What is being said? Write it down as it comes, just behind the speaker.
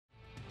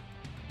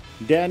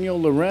Daniel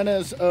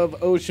Lorenes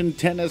of Ocean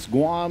Tennis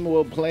Guam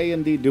will play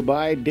in the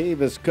Dubai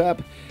Davis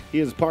Cup. He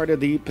is part of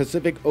the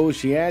Pacific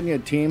Oceania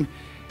team.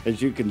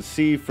 As you can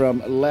see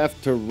from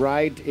left to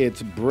right,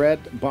 it's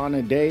Brett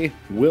Bonaday,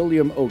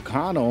 William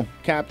O'Connell,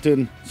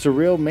 Captain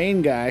Cyril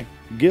Main Guy,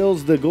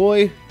 Gilles de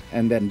Goy,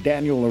 and then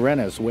Daniel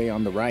Lorenes way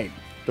on the right.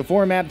 The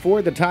format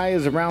for the tie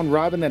is a round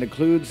robin that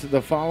includes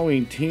the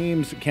following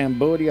teams: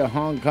 Cambodia,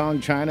 Hong Kong,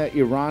 China,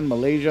 Iran,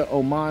 Malaysia,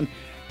 Oman,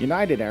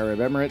 United Arab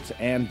Emirates,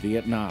 and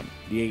Vietnam.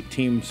 The 8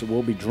 teams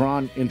will be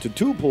drawn into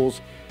 2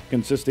 pools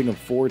consisting of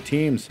 4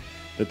 teams.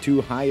 The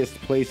 2 highest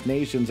placed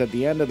nations at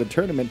the end of the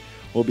tournament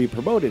will be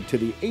promoted to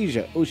the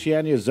Asia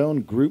Oceania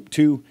Zone Group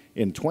 2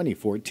 in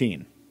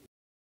 2014.